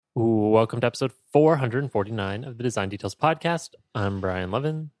Ooh, welcome to episode 449 of the Design Details Podcast. I'm Brian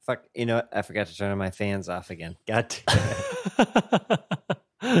Levin. Fuck, you know what? I forgot to turn my fans off again. God damn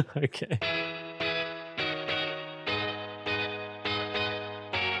it. Okay.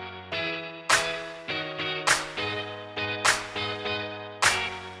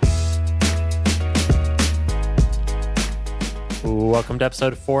 Welcome to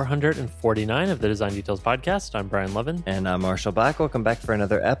episode 449 of the Design Details Podcast. I'm Brian Levin. And I'm Marshall Black. Welcome back for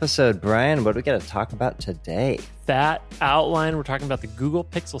another episode. Brian, what do we got to talk about today? That outline, we're talking about the Google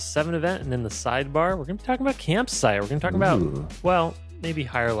Pixel 7 event, and in the sidebar, we're going to be talking about Campsite. We're going to talk about, well, maybe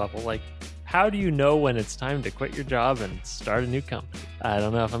higher level, like how do you know when it's time to quit your job and start a new company? I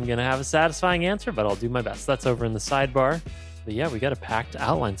don't know if I'm going to have a satisfying answer, but I'll do my best. That's over in the sidebar. But yeah, we got a packed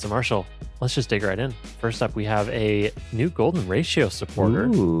outline. So Marshall, let's just dig right in. First up, we have a new golden ratio supporter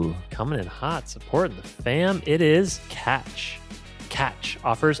coming in hot, supporting the fam. It is Catch. Catch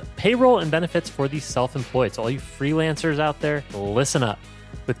offers payroll and benefits for the self-employed. So all you freelancers out there, listen up.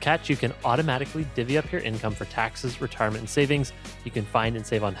 With Catch, you can automatically divvy up your income for taxes, retirement, and savings. You can find and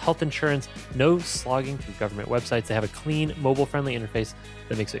save on health insurance. No slogging through government websites. They have a clean, mobile-friendly interface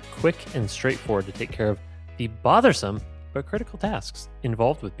that makes it quick and straightforward to take care of the bothersome but critical tasks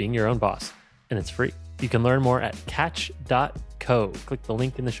involved with being your own boss. And it's free. You can learn more at catch.co. Click the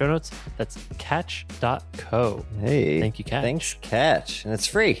link in the show notes. That's catch.co. Hey. Thank you, Catch. Thanks, Catch. And it's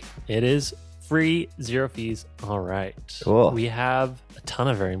free. It is free, zero fees. All right. Cool. We have a ton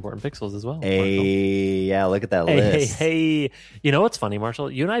of very important pixels as well. Hey, yeah, look at that list. Hey. You know what's funny, Marshall?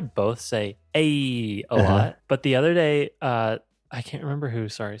 You and I both say a lot. But the other day, I can't remember who,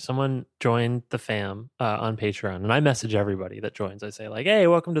 sorry. Someone joined the fam on Patreon, and I message everybody that joins. I say like, hey,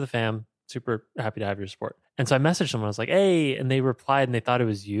 welcome to the fam. Super happy to have your support. And so I messaged someone. I was like, hey, and they replied and they thought it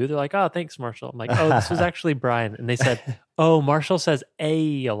was you. They're like, oh, thanks, Marshall. I'm like, oh, this was actually Brian. And they said, oh, Marshall says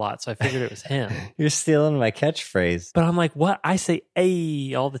a lot. So I figured it was him. You're stealing my catchphrase. But I'm like, what? I say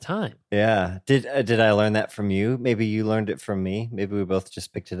a all the time. Yeah. Did I learn that from you? Maybe you learned it from me. Maybe we both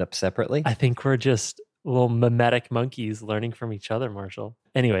just picked it up separately. I think we're just little mimetic monkeys learning from each other, Marshall.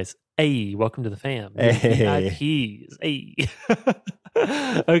 Anyways, hey, welcome to the fam. Hey. VIPs. Hey.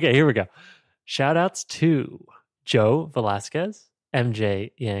 Okay, here we go. Shout outs to Joe Velasquez,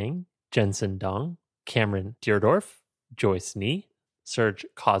 MJ Yang, Jensen Dong, Cameron Deerdorf, Joyce Nee, Serge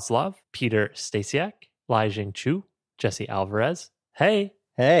Kozlov, Peter Stasiak, Lai Jing Chu, Jesse Alvarez, Hey,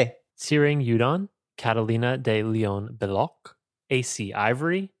 Tsering Yudon, Catalina de Leon Beloc, AC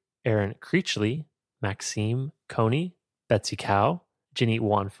Ivory, Aaron Creechley, Maxime Coney, Betsy Cow, Ginny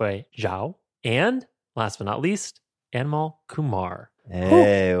Wanfei Zhao, and last but not least, Anmal Kumar.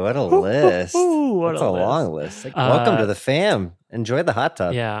 Hey, what a list. That's a long list. Like, welcome to the fam. Enjoy the hot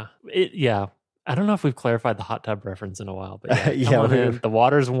tub. Yeah. I don't know if we've clarified the hot tub reference in a while, but the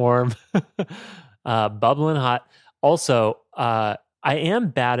water's warm, bubbling hot. Also, I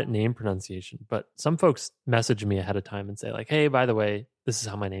am bad at name pronunciation, but some folks message me ahead of time and say like, hey, by the way, this is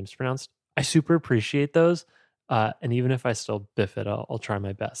how my name's pronounced. I super appreciate those. And even if I still biff it, I'll try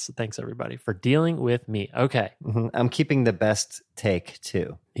my best. So thanks everybody for dealing with me. Okay. Mm-hmm. I'm keeping the best take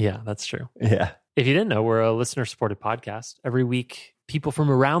too. Yeah, that's true. Yeah. If you didn't know, we're a listener supported podcast. Every week, people from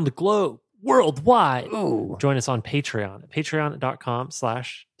around the globe, worldwide, join us on Patreon at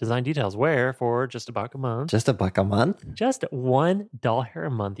patreon.com/design details, where for just a buck a month, just $1 a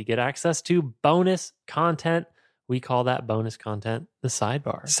month, you get access to bonus content. We call that bonus content the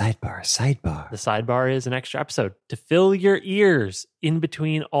sidebar. Sidebar. The sidebar is an extra episode to fill your ears in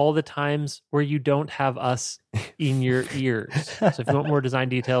between all the times where you don't have us in your ears. So if you want more design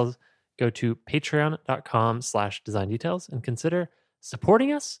details, go to patreon.com/design details and consider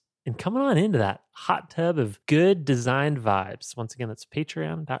supporting us and coming on into that hot tub of good designed vibes. Once again, that's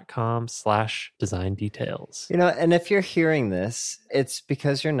patreon.com/design details. You know, and if you're hearing this, it's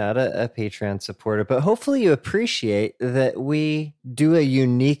because you're not a Patreon supporter, but hopefully you appreciate that we do a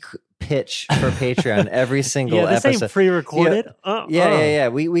unique pitch for Patreon every single this episode. Ain't pre-recorded. Yeah.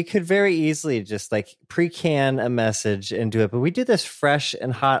 We could very easily just like pre-can a message and do it, but we do this fresh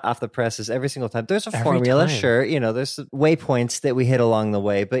and hot off the presses every single time. There's a formula, sure. You know, there's waypoints that we hit along the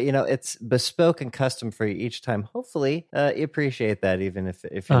way, but you know, it's bespoke and custom for you each time. Hopefully, you appreciate that, even if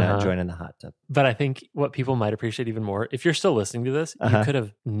you're not joining the hot tub. But I think what people might appreciate even more, if you're still listening to this, you could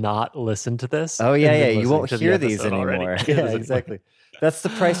have not listened to this. Oh yeah. You won't hear these anymore. Yeah, exactly. That's the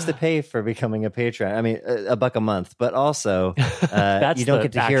price to pay for becoming a patron. I mean, $1 a month, but also you don't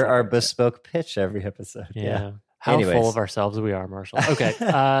get to hear our bespoke pitch every episode. Yeah. How full of ourselves we are, Marshall.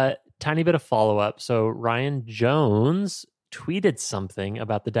 Okay. Tiny bit of follow-up. So Ryan Jones tweeted something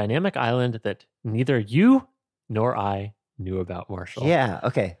about the dynamic island that neither you nor I knew about, Marshall. Yeah.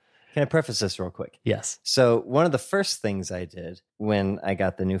 Okay. Can I preface this real quick? Yes. So one of the first things I did when I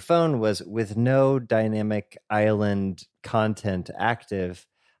got the new phone was, with no dynamic island content active,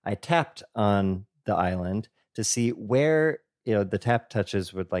 I tapped on the island to see where, the tap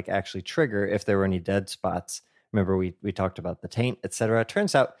touches would like actually trigger if there were any dead spots. Remember we talked about the taint, etc.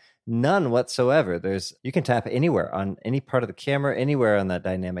 Turns out none whatsoever. You can tap anywhere on any part of the camera, anywhere on that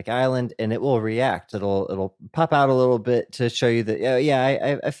dynamic island, and it will react. It'll pop out a little bit to show you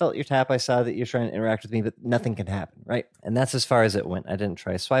that, I felt your tap. I saw that you're trying to interact with me, but nothing can happen, right? And that's as far as it went. I didn't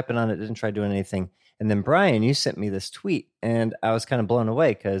try swiping on it, didn't try doing anything. And then Brian, you sent me this tweet, and I was kind of blown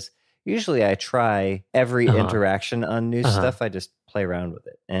away because usually I try every interaction on new stuff. I just play around with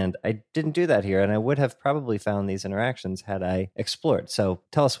it. And I didn't do that here. And I would have probably found these interactions had I explored. So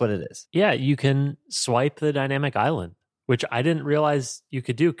tell us what it is. Yeah, you can swipe the dynamic island, which I didn't realize you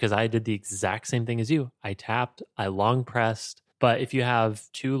could do because I did the exact same thing as you. I tapped, I long pressed. But if you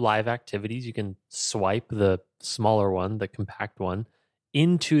have two live activities, you can swipe the smaller one, the compact one,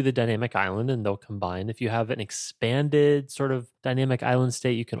 into the dynamic island and they'll combine. If you have an expanded sort of dynamic island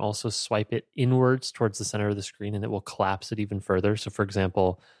state, you can also swipe it inwards towards the center of the screen and it will collapse it even further. So for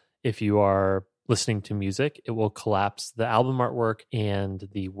example, if you are listening to music, it will collapse the album artwork and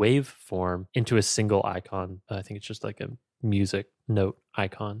the waveform into a single icon. I think it's just like a music note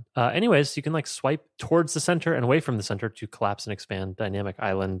icon. Anyways, you can like swipe towards the center and away from the center to collapse and expand dynamic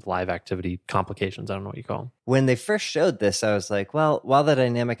island live activity complications. I don't know what you call them. When they first showed this, I was like, well, while the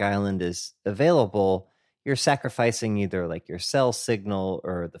dynamic island is available, you're sacrificing either like your cell signal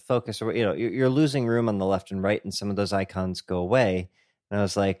or the focus, or you're losing room on the left and right, and some of those icons go away. And I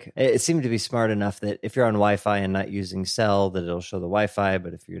was like, it seemed to be smart enough that if you're on Wi-Fi and not using cell, that it'll show the Wi-Fi.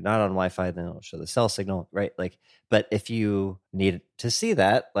 But if you're not on Wi-Fi, then it'll show the cell signal, right? Like, but if you need to see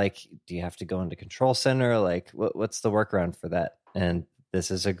that, like, do you have to go into Control Center? Like, what's the workaround for that? And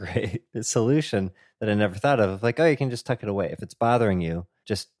this is a great solution that I never thought of. Like, you can just tuck it away. If it's bothering you,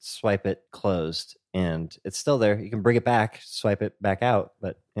 just swipe it closed, and it's still there. You can bring it back, swipe it back out.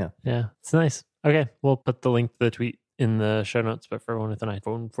 But yeah, it's nice. Okay, we'll put the link to the tweet in the show notes, but for everyone with an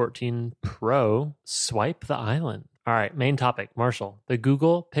iPhone 14 Pro, swipe the island. All right, main topic, Marshall. The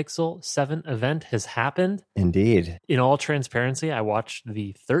Google Pixel 7 event has happened. Indeed. In all transparency, I watched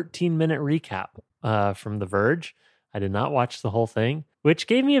the 13-minute recap from The Verge. I did not watch the whole thing, which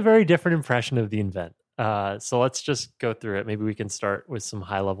gave me a very different impression of the event. So let's just go through it. Maybe we can start with some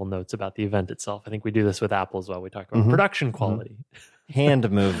high-level notes about the event itself. I think we do this with Apple as well. We talk about production quality.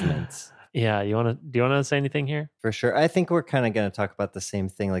 Hand movements. Yeah, do you want to say anything here? For sure. I think we're kind of going to talk about the same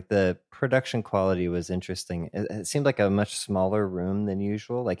thing. Like, the production quality was interesting. It seemed like a much smaller room than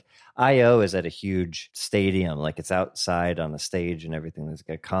usual. Like, I/O is at a huge stadium. Like, it's outside on a stage and everything. There's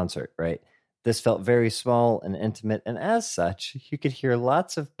like a concert, right? This felt very small and intimate. And as such, you could hear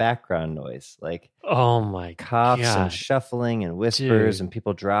lots of background noise, like, oh my coughs God, and shuffling and whispers, and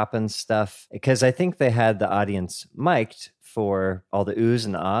people dropping stuff. Because I think they had the audience mic'd for all the oohs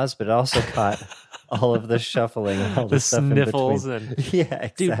and ahs, but it also caught all of the shuffling, all the stuff sniffles, in between. Yeah,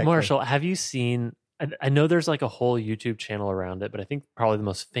 exactly. Dude, Marshall, have you seen? I know there's like a whole YouTube channel around it, but I think probably the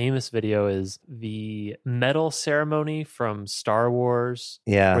most famous video is the medal ceremony from Star Wars.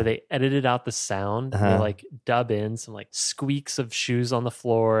 Yeah, where they edited out the sound. And they like dub in some like squeaks of shoes on the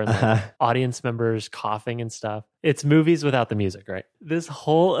floor and like audience members coughing and stuff. It's movies without the music, right? This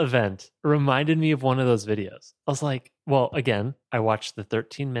whole event reminded me of one of those videos. I was like, well, again, I watched the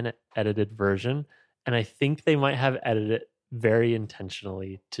 13-minute edited version, and I think they might have edited it very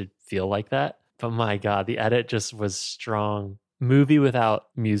intentionally to feel like that. But my God, the edit just was strong. Movie without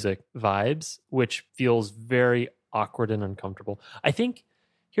music vibes, which feels very awkward and uncomfortable. I think,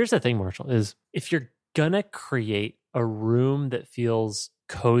 here's the thing, Marshall, is if you're gonna create a room that feels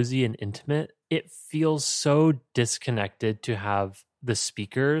cozy and intimate, it feels so disconnected to have the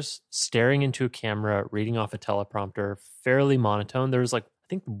speakers staring into a camera, reading off a teleprompter, fairly monotone. There was like, I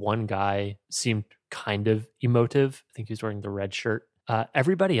think one guy seemed kind of emotive. I think he was wearing the red shirt.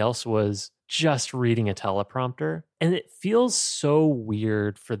 Everybody else was just reading a teleprompter. And it feels so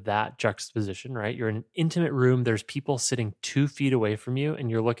weird for that juxtaposition, right? You're in an intimate room. There's people sitting 2 feet away from you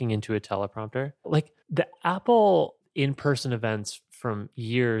and you're looking into a teleprompter. Like the Apple in-person events from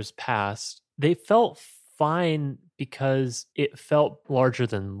years past, they felt fine because it felt larger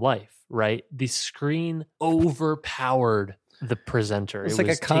than life, right? The screen overpowered the presenter. It's like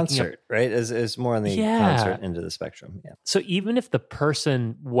a concert, right? Is more on the concert end of the spectrum. Yeah. So even if the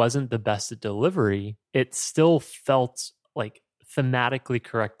person wasn't the best at delivery, it still felt like thematically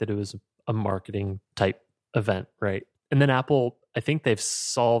correct that it was a marketing type event, right? And then Apple, I think they've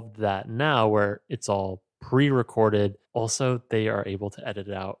solved that now where it's all pre-recorded. Also, they are able to edit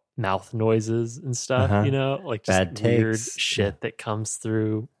out mouth noises and stuff, you know, like just bad weird takes. shit that comes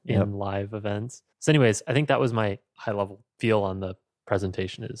through in live events. So anyways, I think that was my high level feel on the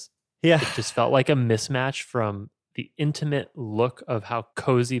presentation. Is it just felt like a mismatch from the intimate look of how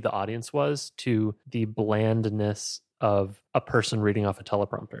cozy the audience was to the blandness of a person reading off a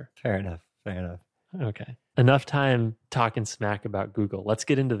teleprompter. Fair enough. Okay. Enough time talking smack about Google. Let's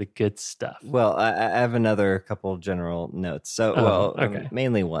get into the good stuff. Well, I have another couple general notes. So,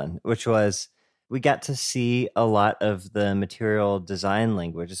 mainly one, which was we got to see a lot of the material design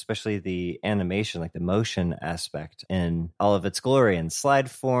language, especially the animation, like the motion aspect in all of its glory and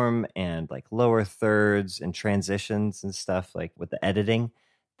slide form and like lower thirds and transitions and stuff, like with the editing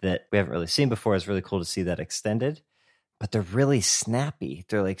that we haven't really seen before. It's really cool to see that extended. But they're really snappy.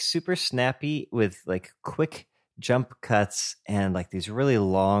 They're like super snappy with like quick jump cuts and like these really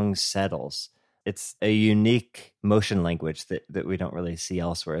long settles. It's a unique motion language that we don't really see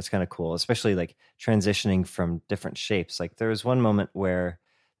elsewhere. It's kind of cool, especially like transitioning from different shapes. Like there was one moment where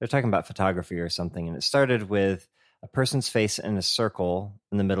they're talking about photography or something, and it started with a person's face in a circle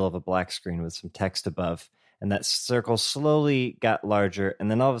in the middle of a black screen with some text above. And that circle slowly got larger, and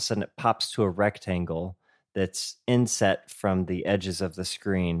then all of a sudden it pops to a rectangle that's inset from the edges of the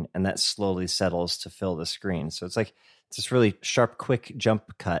screen, and that slowly settles to fill the screen. So it's like it's this really sharp, quick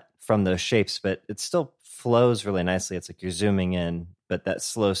jump cut from those shapes, but it still flows really nicely. It's like you're zooming in, but that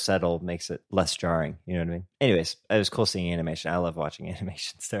slow settle makes it less jarring. You know what I mean? Anyways, it was cool seeing animation. I love watching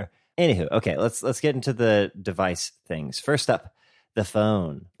animations there. Anywho, okay, let's get into the device things. First up, the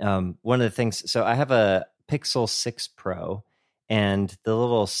phone. One of the things, so I have a Pixel 6 Pro, and the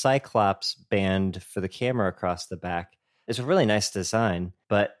little Cyclops band for the camera across the back is a really nice design,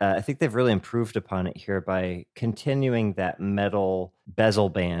 but I think they've really improved upon it here by continuing that metal bezel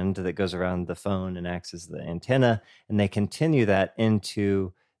band that goes around the phone and acts as the antenna, and they continue that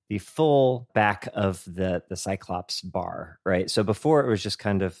into the full back of the Cyclops bar, right? So before it was just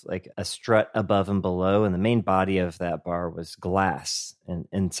kind of like a strut above and below, and the main body of that bar was glass and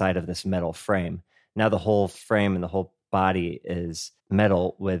inside of this metal frame. Now the whole frame and the whole body is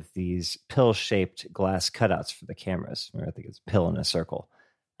metal with these pill-shaped glass cutouts for the cameras. Or I think it's pill in a circle.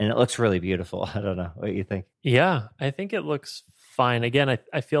 And it looks really beautiful. I don't know. What do you think? Yeah, I think it looks fine. Again,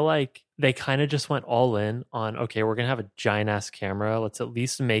 I feel like they kind of just went all in on, okay, we're going to have a giant-ass camera. Let's at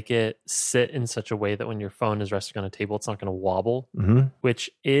least make it sit in such a way that when your phone is resting on a table, it's not going to wobble,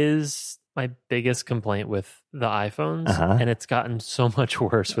 which is my biggest complaint with the iPhones, and it's gotten so much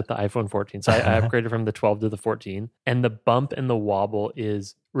worse with the iPhone 14. So I upgraded from the 12 to the 14, and the bump and the wobble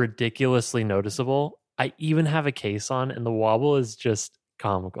is ridiculously noticeable. I even have a case on, and the wobble is just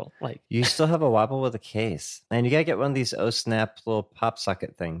comical. Like, you still have a wobble with a case, and you gotta get one of these snap little pop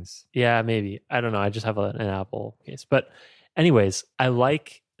socket things. Yeah, maybe. I don't know. I just have an Apple case. But anyways, I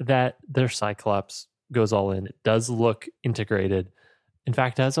like that their Cyclops goes all in. It does look integrated. In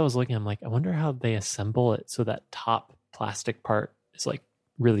fact, as I was looking, I'm like, I wonder how they assemble it so that top plastic part is like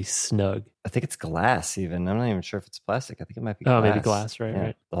really snug. I think it's glass even. I'm not even sure if it's plastic. I think it might be glass. Oh, maybe glass, right? Yeah.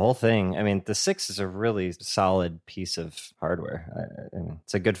 Right. The whole thing. I mean, the 6 is a really solid piece of hardware. I mean,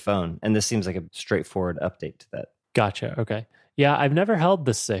 it's a good phone. And this seems like a straightforward update to that. Gotcha. Okay. Yeah, I've never held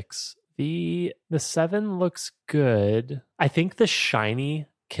the 6. The 7 looks good. I think the shiny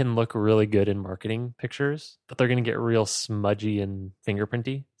can look really good in marketing pictures, but they're going to get real smudgy and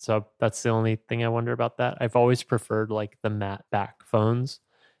fingerprinty. So that's the only thing I wonder about that. I've always preferred like the matte back phones.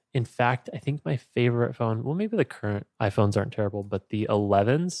 In fact, I think my favorite phone, well, maybe the current iPhones aren't terrible, but the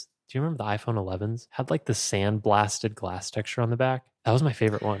 11s, do you remember the iPhone 11s? Had like the sand-blasted glass texture on the back. That was my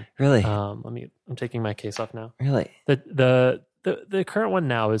favorite one. Really? I'm taking my case off now. Really? The current one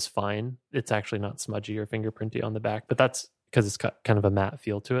now is fine. It's actually not smudgy or fingerprinty on the back, but that's because it's got kind of a matte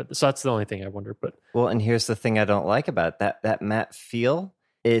feel to it. So that's the only thing I wonder. But well, and here's the thing I don't like about that matte feel.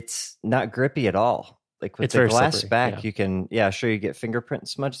 It's not grippy at all. Like with the glass slippery, back, you can, sure, you get fingerprint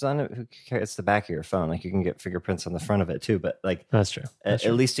smudges on it. Who cares? It's the back of your phone. Like you can get fingerprints on the front of it too. But like that's true. At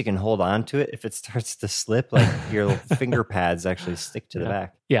least you can hold on to it. If it starts to slip, like your finger pads actually stick to the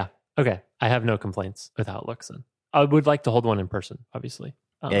back. Yeah. Okay. I have no complaints with how it looks. Then I would like to hold one in person, obviously.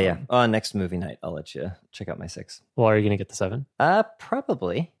 Oh, next movie night, I'll let you check out my 6. Well, are you going to get the 7?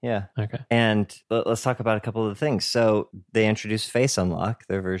 Probably, yeah. Okay. And let's talk about a couple of the things. So they introduced Face Unlock,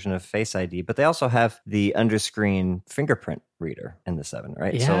 their version of Face ID, but they also have the underscreen fingerprint reader in the 7,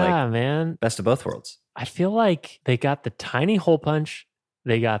 right? Yeah, so man. Best of both worlds. I feel like they got the tiny hole punch,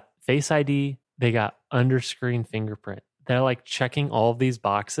 they got Face ID, they got underscreen fingerprint. They're like checking all of these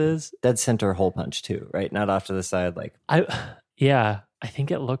boxes. Dead center hole punch too, right? Not off to the side, like... Yeah. I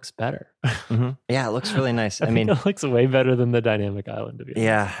think it looks better. Yeah, it looks really nice. I mean, it looks way better than the dynamic island, to be honest.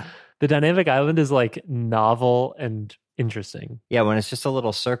 Yeah. The dynamic island is like novel and interesting. Yeah, when it's just a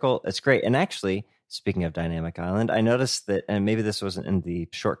little circle, it's great. And actually, speaking of dynamic island, I noticed that, and maybe this wasn't in the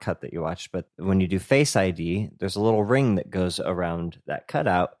shortcut that you watched, but when you do Face ID, there's a little ring that goes around that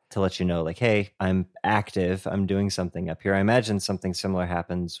cutout to let you know, like, hey, I'm active, I'm doing something up here. I imagine something similar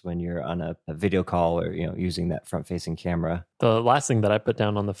happens when you're on a video call or, using that front-facing camera. The last thing that I put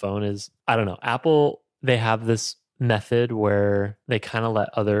down on the phone is, I don't know, Apple, they have this method where they kind of let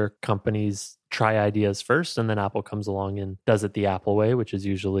other companies try ideas first, and then Apple comes along and does it the Apple way, which is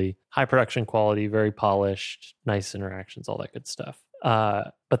usually high production quality, very polished, nice interactions, all that good stuff.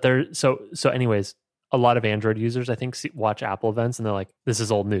 But anyways, a lot of Android users, I think, watch Apple events and they're like, this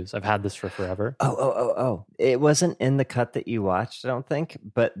is old news. I've had this for forever. Oh. It wasn't in the cut that you watched, I don't think,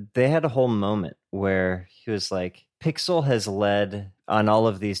 but they had a whole moment where he was like, Pixel has led on all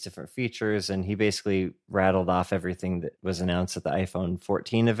of these different features, and he basically rattled off everything that was announced at the iPhone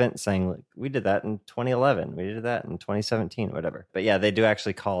 14 event, saying, like, we did that in 2011, we did that in 2017, whatever. But yeah, they do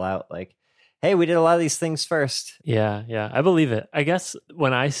actually call out, like, hey, we did a lot of these things first. Yeah, I believe it. I guess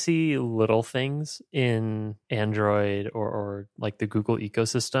when I see little things in Android or like the Google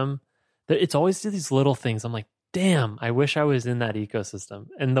ecosystem, it's always these little things. I'm like, damn, I wish I was in that ecosystem.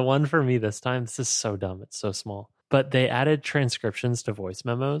 And the one for me this time, this is so dumb. It's so small. But they added transcriptions to voice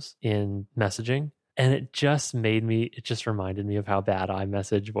memos in messaging. And it just reminded me of how bad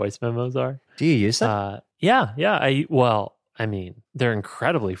iMessage voice memos are. Do you use them? Yeah. I mean, they're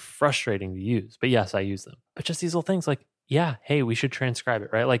incredibly frustrating to use, but yes, I use them. But just these little things like, yeah, hey, we should transcribe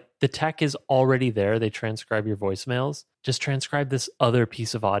it, right? Like the tech is already there. They transcribe your voicemails. Just transcribe this other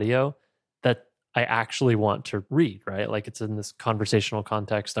piece of audio that I actually want to read, right? Like it's in this conversational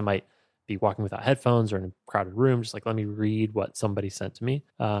context. I might be walking without headphones or in a crowded room. Just like, let me read what somebody sent to me.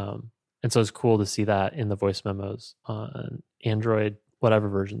 And so it's cool to see that in the voice memos on Android, whatever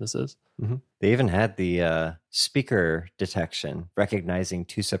version this is. Mm-hmm. They even had the speaker detection, recognizing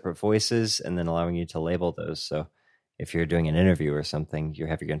two separate voices and then allowing you to label those. So if you're doing an interview or something, you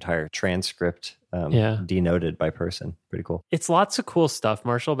have your entire transcript denoted by person. Pretty cool. It's lots of cool stuff,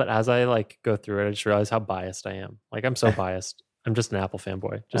 Marshall. But as I like go through it, I just realize how biased I am. Like I'm so biased. I'm just an Apple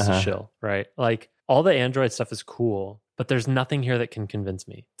fanboy, just a shill, right? Like all the Android stuff is cool, but there's nothing here that can convince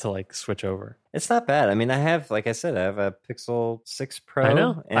me to like switch over. It's not bad. I mean, I have a Pixel 6 Pro. I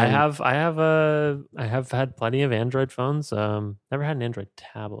know. And I have had plenty of Android phones. Never had an Android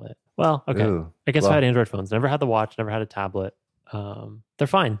tablet. Well, okay. I guess I had Android phones. Never had the watch, never had a tablet. They're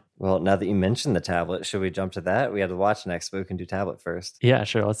fine. Well, now that you mentioned the tablet, should we jump to that? We had the watch next, but we can do tablet first. Yeah,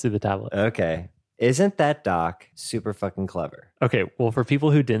 sure. Let's do the tablet. Okay. Isn't that dock super fucking clever? Okay, well, for people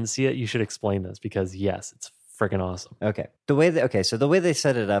who didn't see it, you should explain this because, yes, it's freaking awesome. Okay. So the way they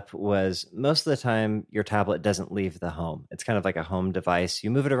set it up was most of the time your tablet doesn't leave the home. It's kind of like a home device. You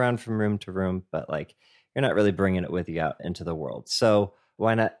move it around from room to room, but like you're not really bringing it with you out into the world. So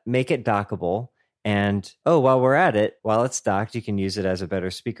why not make it dockable? And while we're at it, while it's docked, you can use it as a better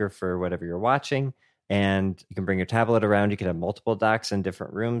speaker for whatever you're watching. And you can bring your tablet around. You can have multiple docks in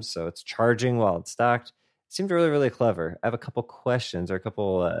different rooms, so it's charging while it's docked. It seemed really, really clever. I have a couple questions or a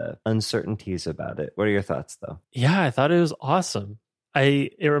couple uncertainties about it. What are your thoughts, though? Yeah, I thought it was awesome.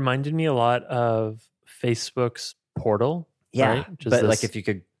 It reminded me a lot of Facebook's Portal. Yeah, right? But like if you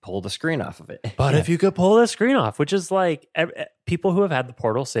could pull the screen off of it. But if you could pull the screen off, which is like people who have had the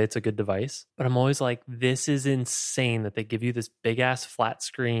Portal say it's a good device, but I'm always like, this is insane that they give you this big ass flat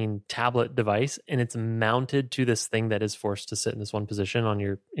screen tablet device and it's mounted to this thing that is forced to sit in this one position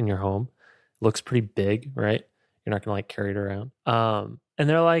in your home. Looks pretty big, right? You're not gonna like carry it around. And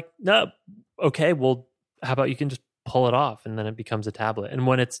they're like, no, okay, well, how about you can just pull it off and then it becomes a tablet. And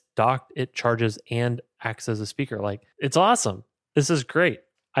when it's docked, it charges and acts as a speaker. Like, it's awesome. This is great.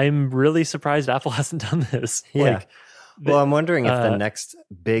 I'm really surprised Apple hasn't done this. Yeah. Well, I'm wondering if the next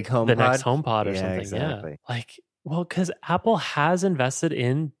big HomePod. The next HomePod or something. Exactly. Yeah. Like, well, because Apple has invested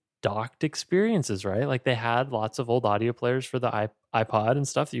in docked experiences, right? Like they had lots of old audio players for the iPod and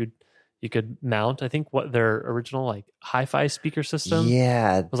stuff that you could mount. I think what their original like hi-fi speaker system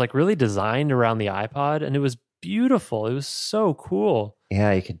was like really designed around the iPod, and it was beautiful. It was so cool.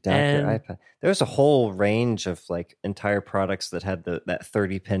 Yeah, you could dock your iPad. There was a whole range of like entire products that had that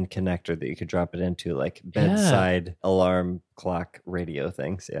 30-pin connector that you could drop it into, like bedside alarm clock radio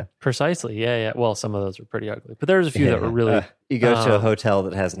things. Yeah, precisely. Yeah. Well, some of those were pretty ugly, but there's a few that were really. You go to a hotel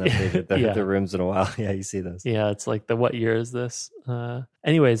that hasn't updated the rooms in a while. Yeah, you see those. Yeah, it's like what year is this?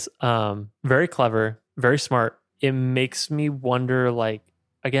 Anyways, very clever, very smart. It makes me wonder, like,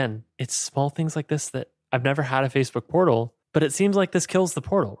 again, it's small things like this that I've never had a Facebook Portal, But it seems like this kills the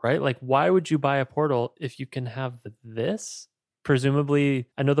Portal, right? Like, why would you buy a Portal if you can have this? Presumably,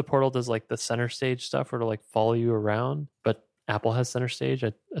 I know the Portal does like the center stage stuff or to like follow you around, but Apple has center stage.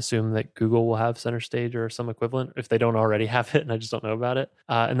 I assume that Google will have center stage or some equivalent if they don't already have it and I just don't know about it.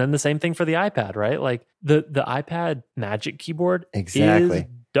 And then the same thing for the iPad, right? Like the iPad Magic Keyboard is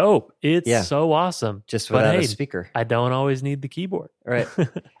dope. It's so awesome. Just without a speaker. I don't always need the keyboard. Right.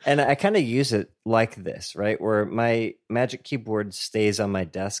 And I kind of use it like this, right? Where my Magic Keyboard stays on my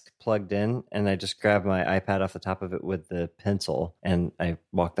desk plugged in, and I just grab my iPad off the top of it with the pencil, and I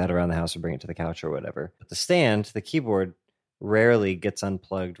walk that around the house or bring it to the couch or whatever. But the stand, the keyboard, rarely gets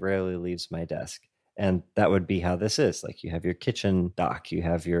unplugged, rarely leaves my desk. And that would be how this is. Like you have your kitchen dock, you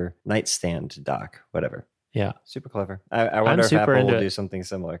have your nightstand dock, whatever. Yeah. Super clever. I wonder if Apple will do something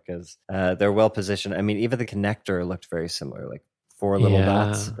similar because they're well positioned. I mean, even the connector looked very similar, like 4 little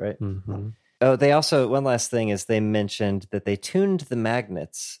dots, right? Mm-hmm. Oh, they also, one last thing is they mentioned that they tuned the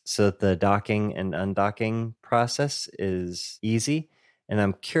magnets so that the docking and undocking process is easy. And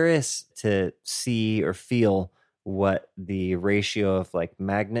I'm curious to see or feel what the ratio of like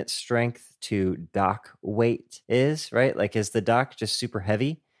magnet strength to dock weight is, right? Like, is the dock just super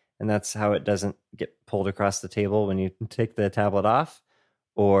heavy and that's how it doesn't get pulled across the table when you take the tablet off?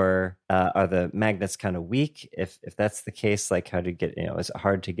 Or are the magnets kind of weak? If that's the case, like how to get, is it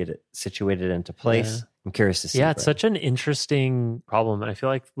hard to get it situated into place? Yeah. I'm curious to see. Yeah, it's such an interesting problem. And I feel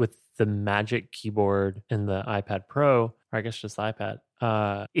like with the Magic Keyboard and the iPad Pro, or I guess just the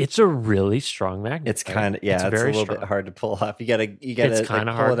iPad, it's a really strong magnet. It's kind of, it's a little bit hard to pull off. You gotta it's kind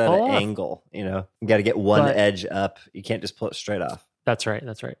of hard pull it at an angle, You got to get one edge up. You can't just pull it straight off. That's right.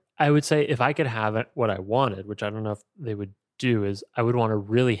 I would say if I could have it, what I wanted, which I don't know if they would do, is I would want a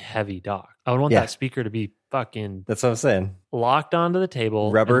really heavy dock. I would want that speaker to be fucking, that's what I'm saying, locked onto the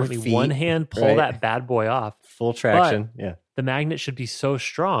table, rubber feet, one hand pull that bad boy off, full traction. But the magnet should be so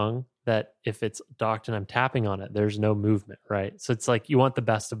strong that if it's docked and I'm tapping on it, there's no movement, right? So it's like you want the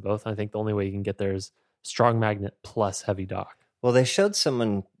best of both. I think the only way you can get there is strong magnet plus heavy dock. Well, they showed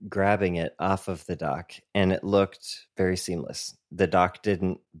someone grabbing it off of the dock and it looked very seamless. The dock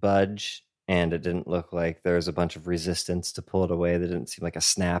didn't budge and it didn't look like there was a bunch of resistance to pull it away. There didn't seem like a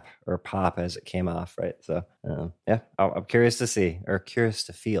snap or a pop as it came off, right? So, I'm curious to see, or curious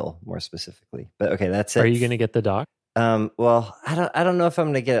to feel more specifically. But okay, that's it. Are you going to get the dock? Well, I don't know if I'm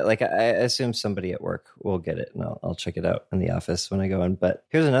going to get it. Like, I assume somebody at work will get it, and I'll check it out in the office when I go in. But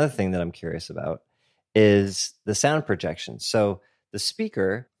here's another thing that I'm curious about is the sound projection. So the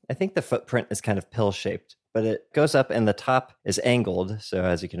speaker, I think the footprint is kind of pill-shaped, but it goes up and the top is angled. So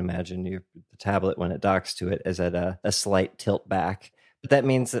as you can imagine, the tablet, when it docks to it, is at a slight tilt back. But that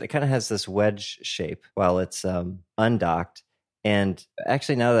means that it kind of has this wedge shape while it's undocked. And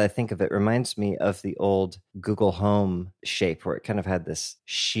actually, now that I think of it, reminds me of the old Google Home shape where it kind of had this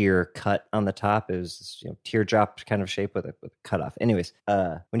sheer cut on the top. It was this teardrop kind of shape with a cutoff. Anyways,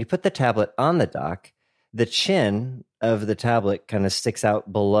 when you put the tablet on the dock, the chin of the tablet kind of sticks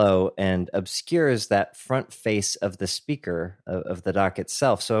out below and obscures that front face of the speaker of the dock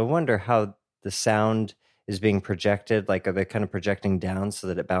itself. So I wonder how the sound is being projected. Like, are they kind of projecting down so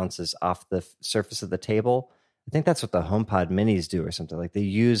that it bounces off the surface of the table? I think that's what the HomePod minis do or something. Like they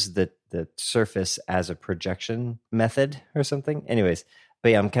use the surface as a projection method or something. Anyways, but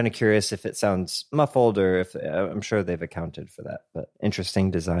yeah, I'm kind of curious if it sounds muffled or if I'm sure they've accounted for that. But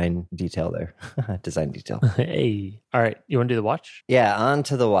interesting design detail there. Design detail. Hey. All right. You want to do the watch? Yeah, on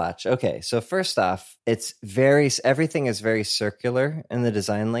to the watch. Okay. So first off, everything is very circular in the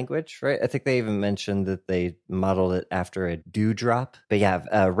design language, right? I think they even mentioned that they modeled it after a dewdrop. But yeah,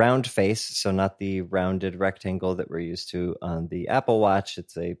 a round face. So not the rounded rectangle that we're used to on the Apple Watch.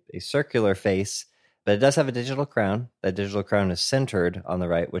 It's a circular face. But it does have a digital crown. That digital crown is centered on the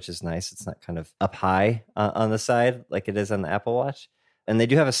right, which is nice. It's not kind of up high on the side like it is on the Apple Watch. And they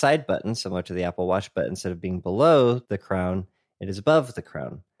do have a side button similar to the Apple Watch, but instead of being below the crown, it is above the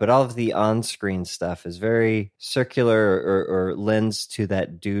crown. But all of the on-screen stuff is very circular or lends to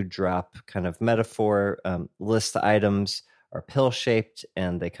that dewdrop kind of metaphor. List items are pill-shaped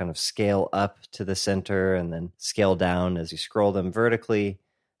and they kind of scale up to the center and then scale down as you scroll them vertically.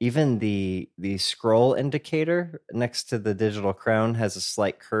 Even the scroll indicator next to the digital crown has a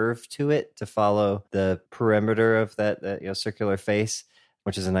slight curve to it to follow the perimeter of that circular face,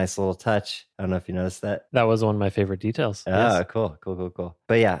 which is a nice little touch. I don't know if you noticed that. That was one of my favorite details. Ah, yes. Cool.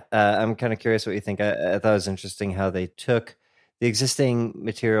 But yeah, I'm kind of curious what you think. I thought it was interesting how they took the existing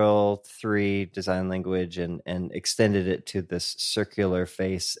Material 3 design language and extended it to this circular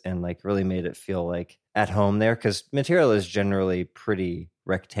face and like really made it feel like at home there, because Material is generally pretty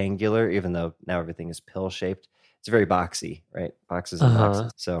rectangular, even though now everything is pill-shaped. it's very boxy, right? Boxes and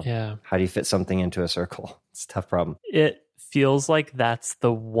boxes. So yeah. how do you fit something into a circle? It's a tough problem. It feels like that's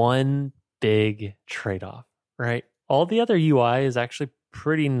the one big trade-off, right? All the other UI is actually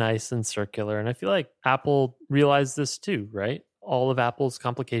pretty nice and circular. And I feel like Apple realized this too, right? All of Apple's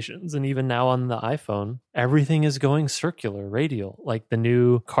complications. And even now on the iPhone, everything is going circular, radial. Like the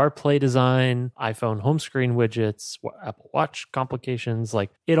new CarPlay design, iPhone home screen widgets, Apple Watch complications, like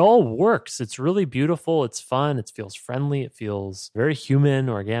it all works. It's really beautiful. It's fun. It feels friendly. It feels very human,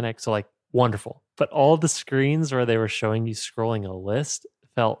 organic. So like wonderful. But all the screens where they were showing you scrolling a list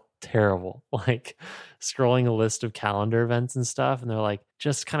felt terrible. Like scrolling a list of calendar events and stuff. And they're like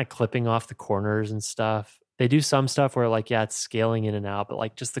just kind of clipping off the corners and stuff. They do some stuff where like, yeah, it's scaling in and out, but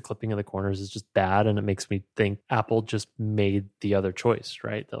like just the clipping of the corners is just bad. And it makes me think Apple just made the other choice,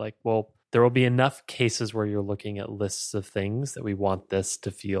 right? They're like, well, there will be enough cases where you're looking at lists of things that we want this to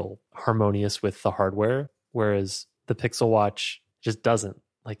feel harmonious with the hardware. Whereas the Pixel Watch just doesn't.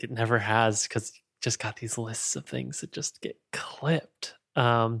 Like it never has, because you just got these lists of things that just get clipped.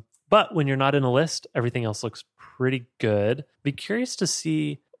 But when you're not in a list, everything else looks pretty good. Be curious to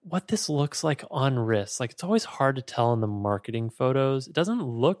see what this looks like on wrist. Like it's always hard to tell in the marketing photos. It doesn't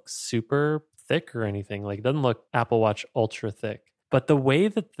look super thick or anything. Like it doesn't look Apple Watch ultra thick. But the way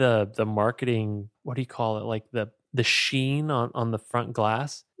that the marketing, what do you call it? Like the sheen on the front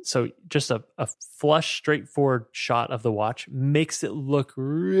glass. So just a flush, straightforward shot of the watch makes it look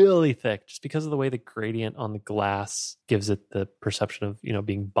really thick just because of the way the gradient on the glass gives it the perception of, you know,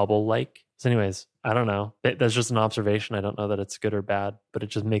 being bubble-like. So anyways, I don't know. That's just an observation. I don't know that it's good or bad, but it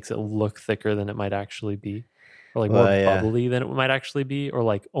just makes it look thicker than it might actually be. Or like more bubbly than it might actually be, or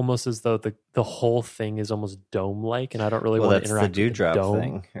like almost as though the whole thing is almost dome-like, and I don't really want to interact with the dewdrop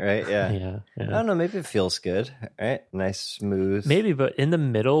thing, right? Yeah. I don't know. Maybe it feels good, right? Nice, smooth. Maybe, but in the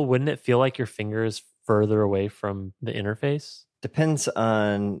middle, wouldn't it feel like your finger is further away from the interface? Depends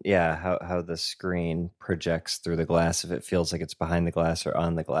on, how the screen projects through the glass, if it feels like it's behind the glass or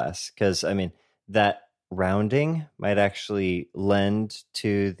on the glass. Because, I mean, that rounding might actually lend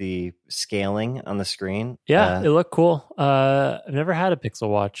to the scaling on the screen. Yeah, it looked cool. I've never had a Pixel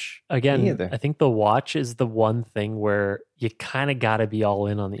Watch. Again, I think the watch is the one thing where you kind of got to be all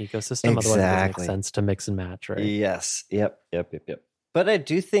in on the ecosystem. Exactly. Otherwise, it doesn't make sense to mix and match, right? Yes. Yep. But I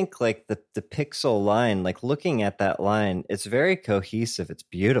do think like the Pixel line, like looking at that line, it's very cohesive. It's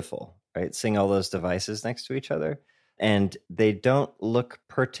beautiful, right? Seeing all those devices next to each other. And they don't look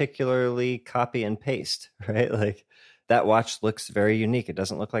particularly copy and paste, right? Like that watch looks very unique. It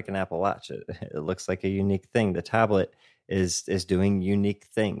doesn't look like an Apple Watch. It looks like a unique thing. The tablet is doing unique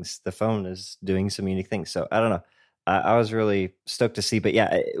things. The phone is doing some unique things. So I don't know. I was really stoked to see. But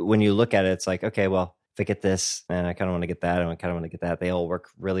yeah, when you look at it, it's like, okay, well, if I get this and I kind of want to get that and I kind of want to get that, they all work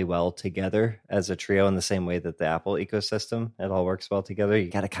really well together as a trio in the same way that the Apple ecosystem, it all works well together.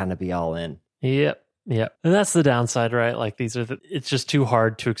 You got to kind of be all in. Yep. Yeah. And that's the downside, right? Like it's just too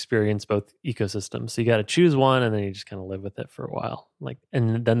hard to experience both ecosystems. So you got to choose one and then you just kind of live with it for a while. Like,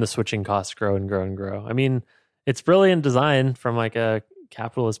 and then the switching costs grow and grow and grow. I mean, it's brilliant design from like a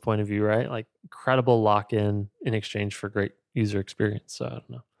capitalist point of view, right? Like incredible lock-in exchange for great user experience. So I don't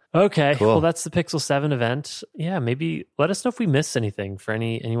know. Okay. Cool. Well, that's the Pixel 7 event. Yeah. Maybe let us know if we missed anything for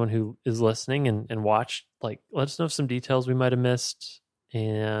anyone who is listening and watched. Like, let us know some details we might have missed.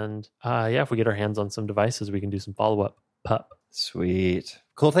 And if we get our hands on some devices, we can do some follow-up pup. Sweet.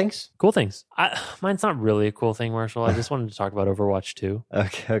 Cool things? Cool things. Mine's not really a cool thing, Marshall. I just wanted to talk about Overwatch 2.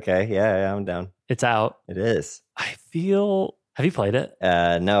 Okay. Yeah, I'm down. It's out. It is. Have you played it?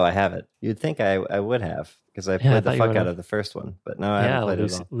 No, I haven't. You'd think I would have, because I played the fuck out of the first one. But no, I haven't played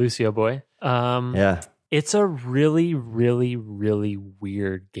it at all. Lucio boy. It's a really, really, really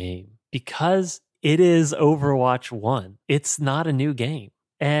weird game because it is Overwatch 1. It's not a new game.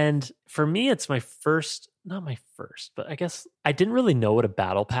 And for me, it's not my first, but I guess I didn't really know what a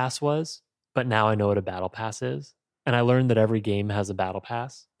battle pass was, but now I know what a battle pass is. And I learned that every game has a battle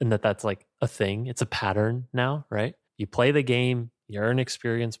pass and that's like a thing. It's a pattern now, right? You play the game, you earn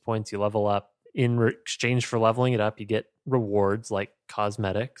experience points, you level up. In exchange for leveling it up, you get rewards like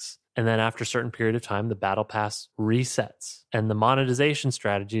cosmetics. And then after a certain period of time, the battle pass resets. And the monetization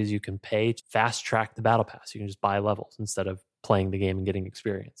strategy is you can pay to fast track the battle pass. You can just buy levels instead of playing the game and getting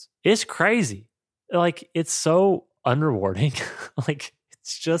experience. It's crazy. Like, it's so unrewarding. Like,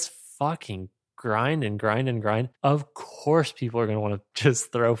 it's just fucking grind and grind and grind. Of course, people are going to want to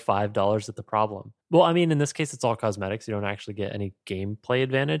just throw $5 at the problem. Well, I mean, in this case, it's all cosmetics. You don't actually get any gameplay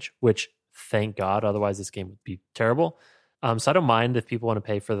advantage, which thank God. Otherwise, this game would be terrible. So I don't mind if people want to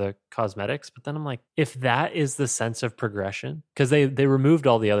pay for the cosmetics, but then I'm like, if that is the sense of progression, because they removed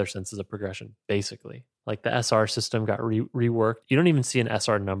all the other senses of progression, basically. Like the SR system got reworked. You don't even see an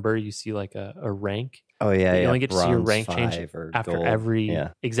SR number. You see like a rank. Oh yeah, you only get to see your rank change after gold. every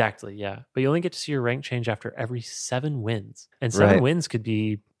exactly, yeah. But you only get to see your rank change after every 7 wins. And 7 wins could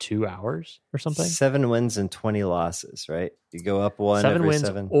be 2 hours or something. 7 wins and 20 losses, right? You go up 1 7 every wins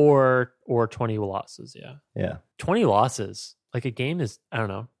 7 or 20 losses, yeah. Yeah. 20 losses. Like a game is, I don't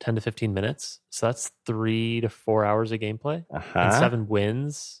know, 10 to 15 minutes. So that's 3 to 4 hours of gameplay. And 7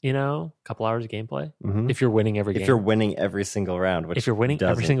 wins, a couple hours of gameplay. Mm-hmm. If you're winning every game. If you're winning every single round. Which if you're winning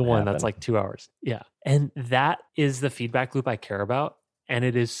every single one, that's like 2 hours. Yeah. And that is the feedback loop I care about. And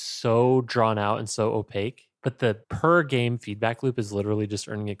it is so drawn out and so opaque. But the per game feedback loop is literally just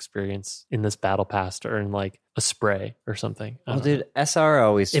earning experience in this battle pass to earn like a spray or something. Well, dude, SR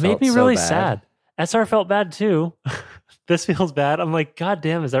always it made me really sad. SR felt bad too. This feels bad. I'm like, God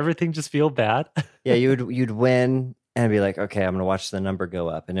damn, does everything just feel bad? Yeah, you'd win and be like, okay, I'm gonna watch the number go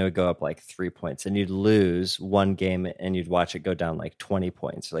up, and it would go up like 3 points, and you'd lose one game and you'd watch it go down like 20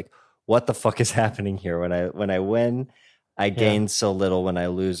 points. You're like, what the fuck is happening here? When I win, I gain so little. When I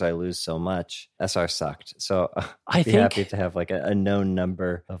lose so much. SR sucked. So I'd be happy to have like a known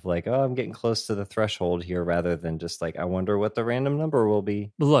number of like, oh, I'm getting close to the threshold here, rather than just like, I wonder what the random number will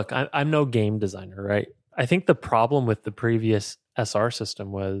be. Look, I'm no game designer, right? I think the problem with the previous SR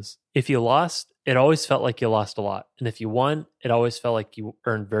system was if you lost, it always felt like you lost a lot. And if you won, it always felt like you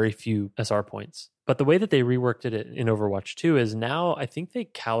earned very few SR points. But the way that they reworked it in Overwatch 2 is now I think they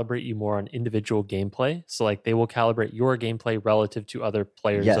calibrate you more on individual gameplay. So like they will calibrate your gameplay relative to other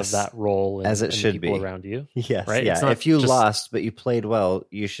players of that role and, as it should people be around you. Yes, right? Yeah. If you lost but you played well,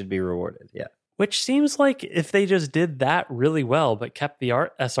 you should be rewarded. Yeah. Which seems like if they just did that really well but kept the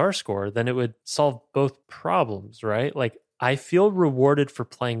SR score, then it would solve both problems, right? Like I feel rewarded for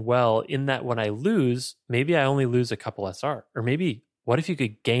playing well in that when I lose, maybe I only lose a couple SR. Or maybe what if you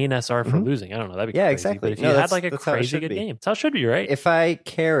could gain SR for losing? I don't know. That'd be crazy. Exactly. But if you had like a crazy good game, that's how it should be, right? If I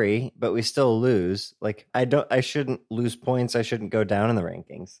carry but we still lose, like I shouldn't lose points. I shouldn't go down in the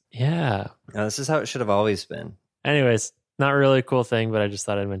rankings. Yeah. No, this is how it should have always been. Anyways, not really a cool thing, but I just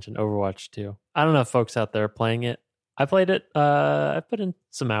thought I'd mention Overwatch 2. I don't know if folks out there are playing it. I played it. I put in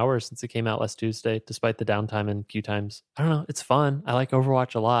some hours since it came out last Tuesday, despite the downtime and queue times. I don't know. It's fun. I like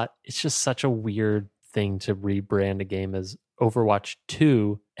Overwatch a lot. It's just such a weird thing to rebrand a game as Overwatch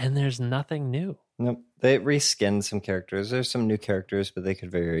 2, and there's nothing new. Nope. They reskinned some characters. There's some new characters, but they could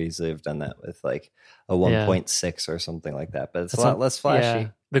very easily have done that with like a 1.6 or something like that. But it's a lot less flashy. Yeah.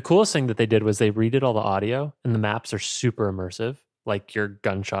 The coolest thing that they did was they redid all the audio, and the maps are super immersive. Like your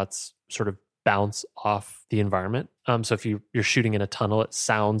gunshots sort of bounce off the environment. So if you're shooting in a tunnel, it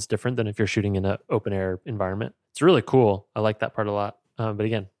sounds different than if you're shooting in an open air environment. It's really cool. I like that part a lot. But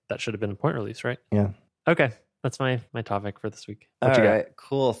again, that should have been a point release, right? Yeah. Okay. That's my topic for this week. What you got?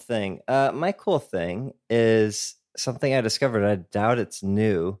 Cool thing. My cool thing is something I discovered. I doubt it's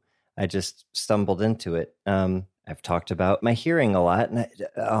new. I just stumbled into it. I've talked about my hearing a lot.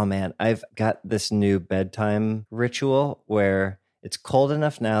 And I've got this new bedtime ritual where it's cold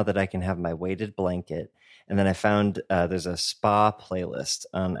enough now that I can have my weighted blanket. And then I found there's a spa playlist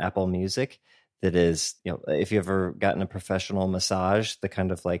on Apple Music that is, if you've ever gotten a professional massage, the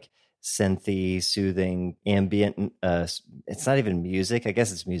kind of like synthy, soothing, ambient, it's not even music. I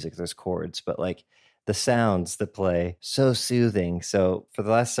guess it's music. There's chords, but like the sounds that play, so soothing. So for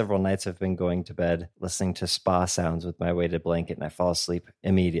the last several nights, I've been going to bed listening to spa sounds with my weighted blanket, and I fall asleep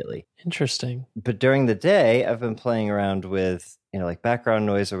immediately. Interesting. But during the day, I've been playing around with, like background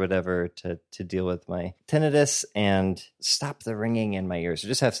noise or whatever to deal with my tinnitus and stop the ringing in my ears. So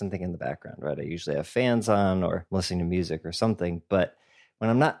just have something in the background, right? I usually have fans on or listening to music or something, but when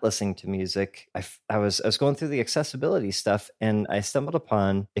I'm not listening to music, I was going through the accessibility stuff, and I stumbled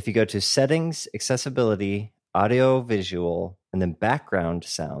upon, if you go to settings, accessibility, audio, visual, and then background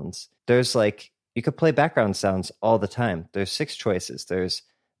sounds, there's like, you could play background sounds all the time. There's 6 choices. There's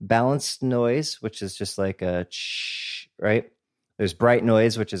balanced noise, which is just like a ch, right? There's bright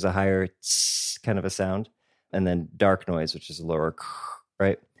noise, which is a higher tss kind of a sound. And then dark noise, which is a lower,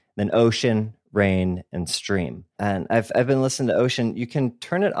 right? Then ocean, rain, and stream. And I've been listening to Ocean. You can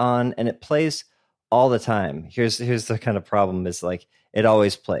turn it on and it plays all the time. Here's the kind of problem is like it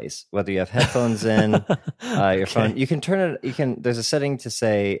always plays, whether you have headphones in, your phone. You can turn it. There's a setting to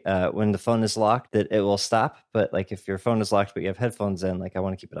say when the phone is locked that it will stop. But like if your phone is locked but you have headphones in, like I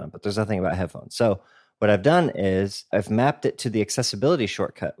want to keep it on. But there's nothing about headphones. So what I've done is I've mapped it to the accessibility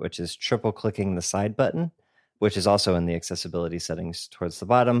shortcut, which is triple clicking the side button, which is also in the accessibility settings towards the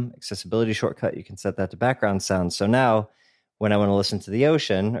bottom. Accessibility shortcut, you can set that to background sound. So now when I want to listen to the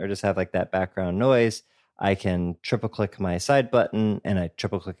ocean or just have like that background noise, I can triple click my side button and I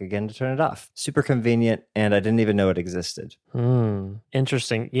triple click again to turn it off. Super convenient, and I didn't even know it existed.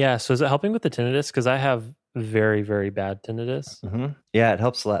 Interesting. Yeah. So is it helping with the tinnitus? Because I have very, very bad tinnitus. Yeah, it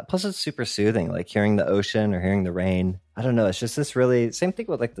helps a lot. Plus, it's super soothing, like hearing the ocean or hearing the rain. I don't know. It's just this really, same thing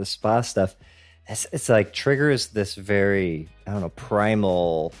with like the spa stuff. It's like triggers this very, I don't know,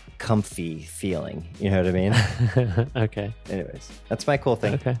 primal, comfy feeling. You know what I mean? Okay. Anyways, that's my cool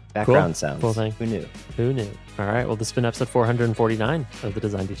thing. Okay. Background sounds. Cool thing. Who knew? Who knew? All right. Well, this has been episode 449 of the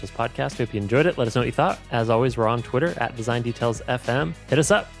Design Details podcast. Hope you enjoyed it. Let us know what you thought. As always, we're on Twitter at Design Details FM. Hit us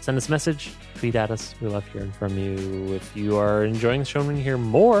up. Send us a message. Tweet at us. We love hearing from you. If you are enjoying the show and want to hear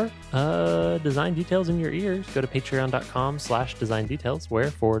more design details in your ears, go to patreon.com/design details,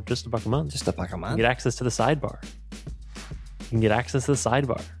 where for just $1 a month, Just $1 a month? you get access to the sidebar. You can get access to the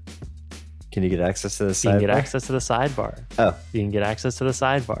sidebar. Can you get access to the sidebar? You can get access to the sidebar. Oh. You can get access to the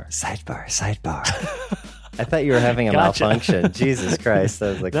sidebar. Sidebar. I thought you were having a Gotcha. malfunction. Jesus Christ.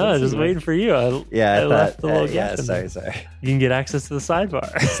 I was like, No, I was just waiting for you. I left the little gap in there. Sorry. You can get access to the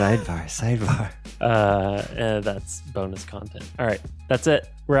sidebar. Sidebar. That's bonus content. All right. That's it.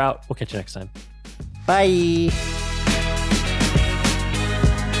 We're out. We'll catch you next time. Bye.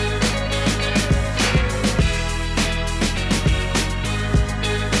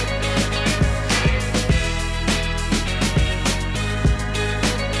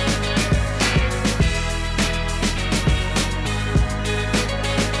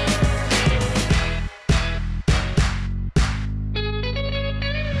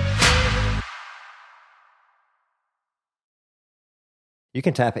 You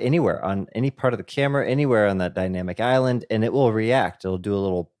can tap anywhere on any part of the camera, anywhere on that dynamic island, and it will react. It'll do a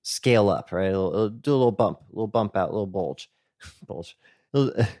little scale up, right? It'll do a little bump out, a little bulge. It'll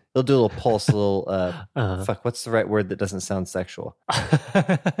do a little pulse, a little, what's the right word that doesn't sound sexual?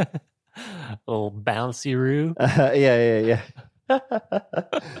 A little bouncy-roo. Yeah.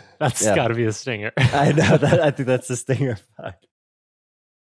 That's got to be a stinger. I know that. I think that's the stinger. Fuck.